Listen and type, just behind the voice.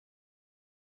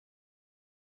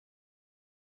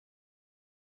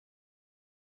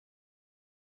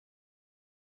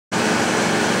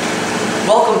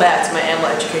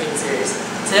Animal Education Series.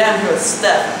 Today I'm here with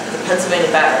Steph at the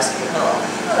Pennsylvania Bat Rescue. Hello.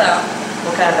 Hello.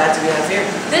 What kind of bat do we have here?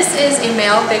 This is a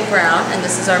male big brown, and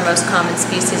this is our most common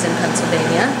species in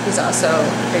Pennsylvania. He's also,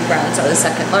 big browns are the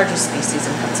second largest species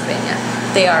in Pennsylvania.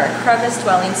 They are a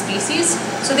crevice-dwelling species,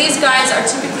 so these guys are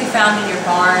typically found in your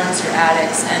barns, your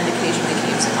attics, and occasionally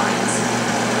caves and mines.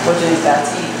 What do these bats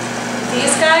eat?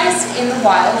 These guys in the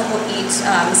wild will eat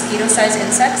mosquito-sized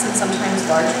insects, and sometimes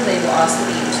larger. They will also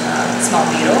eat small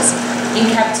beetles. In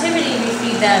captivity, we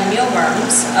feed them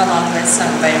mealworms along with some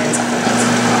vitamin supplements.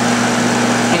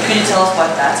 Could you tell us why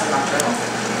bats are nocturnal?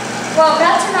 Well,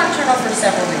 bats are nocturnal for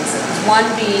several reasons. One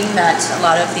being that a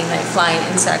lot of the night-flying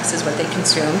insects is what they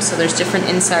consume, so there's different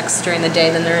insects during the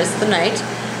day than there is the night.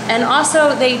 And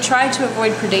also, they try to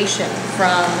avoid predation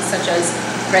from such as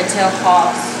red-tailed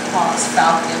hawks,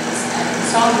 falcons, and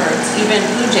songbirds, even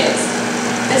blue jays.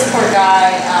 This poor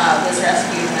guy was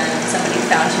rescued when somebody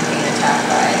found him being attacked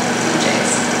by blue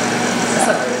jays.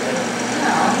 So,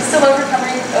 no, he's still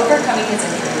overcoming his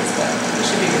injuries, but he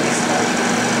should be released now.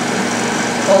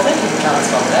 Well, thank you for telling us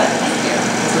about that. Thank you.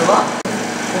 Let's move on.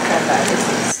 What kind of bat is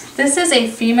this? This is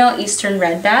a female eastern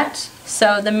red bat.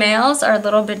 So the males are a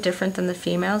little bit different than the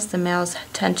females. The males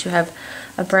tend to have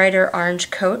a brighter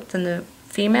orange coat than the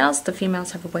females. The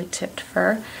females have a white-tipped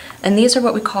fur. And these are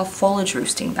what we call foliage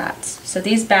roosting bats. So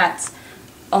these bats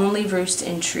only roost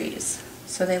in trees.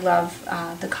 So they love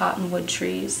the cottonwood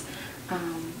trees.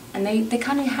 And they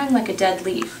kind of hang like a dead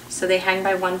leaf. So they hang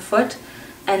by 1 foot,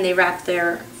 and they wrap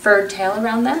their furred tail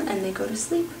around them, and they go to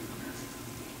sleep.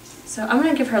 So I'm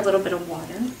going to give her a little bit of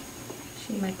water.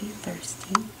 She might be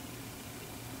thirsty.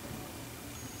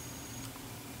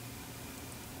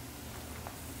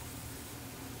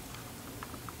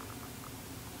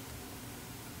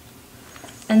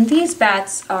 And these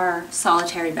bats are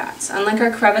solitary bats. Unlike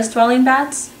our crevice-dwelling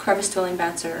bats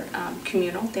are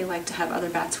communal. They like to have other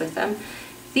bats with them.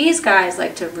 These guys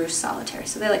like to roost solitary,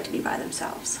 so they like to be by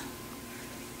themselves.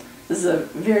 This is a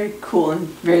very cool and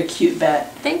very cute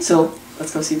bat. Thanks. So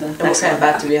let's go see the next kind of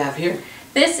bat do we have here?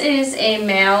 This is a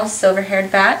male silver-haired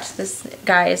bat. This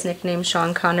guy is nicknamed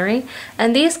Sean Connery.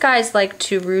 And these guys like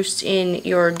to roost in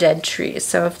your dead trees.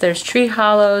 So if there's tree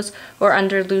hollows or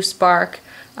under loose bark,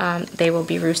 they will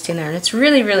be roosting there. And it's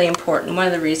really, really important. One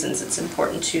of the reasons it's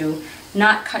important to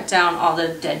not cut down all the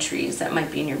dead trees that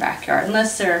might be in your backyard,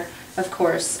 unless they're, of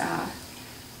course, a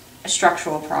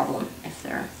structural problem, if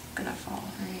they're going to fall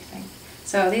or anything.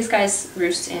 So these guys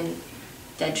roost in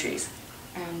dead trees.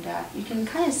 And you can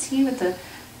kind of see with the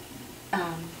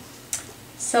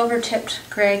silver-tipped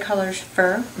gray colored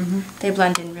fur, they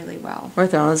blend in really well.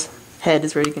 Right there on his head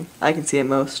is where I can see it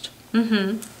most.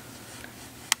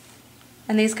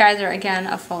 And these guys are, again,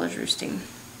 a foliage roosting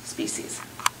species.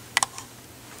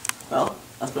 Well,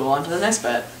 let's move on to the next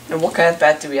bat. And what kind of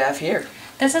bat do we have here?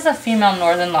 This is a female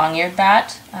northern long-eared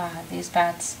bat. These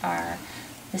bats are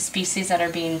the species that are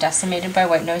being decimated by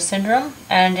white nose syndrome,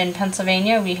 and in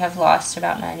Pennsylvania we have lost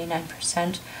about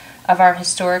 99% of our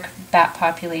historic bat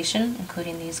population,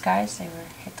 including these guys. They were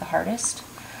hit the hardest.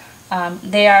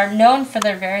 They are known for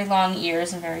their very long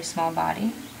ears and very small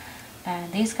body,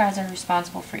 and these guys are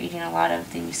responsible for eating a lot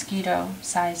of the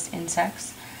mosquito-sized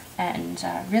insects and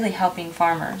really helping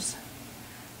farmers.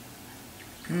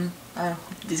 I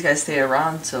hope these guys stay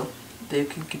around so they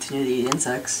can continue to eat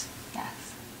insects.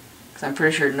 Yes. Because I'm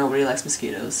pretty sure nobody likes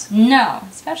mosquitoes. No,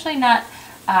 especially not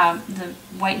the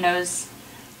white nose.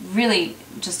 Really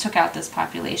just took out this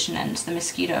population, and the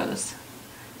mosquitoes,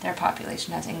 their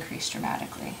population has increased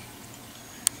dramatically.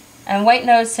 And white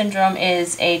nose syndrome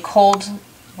is a cold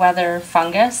weather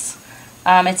fungus.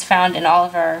 It's found in all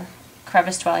of our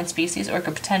crevice-dwelling species, or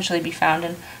could potentially be found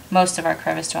in most of our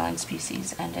crevice-dwelling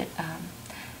species, and it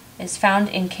is found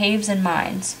in caves and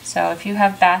mines. So if you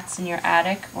have bats in your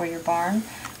attic or your barn,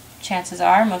 chances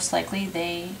are, most likely,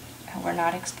 they were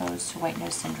not exposed to white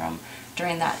nose syndrome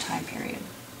during that time period.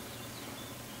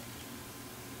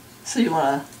 So you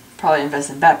want to probably invest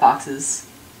in bat boxes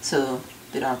so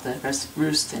they don't have to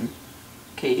roost in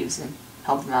caves and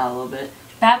help them out a little bit.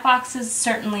 Bat boxes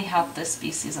certainly help this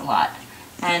species a lot,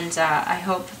 and I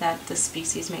hope that this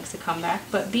species makes a comeback.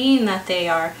 But being that they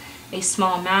are a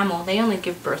small mammal, they only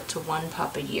give birth to 1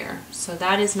 pup a year. So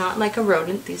that is not like a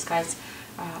rodent. These guys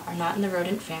are not in the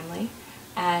rodent family.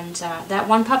 And that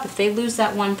 1 pup, if they lose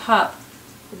that 1 pup,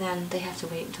 then they have to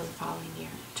wait until the following year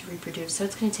to reproduce. So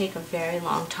it's going to take a very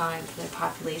long time for their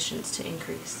populations to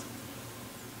increase.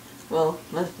 Well,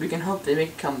 we can hope they make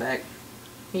a comeback.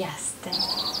 Yes,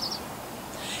 thanks.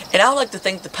 And I would like to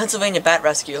thank the Pennsylvania Bat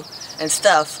Rescue and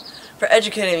Steph for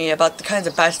educating me about the kinds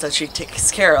of bats that she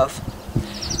takes care of.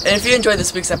 And if you enjoyed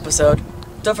this week's episode,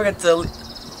 don't forget to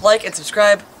like and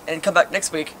subscribe, and come back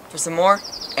next week for some more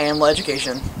animal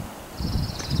education.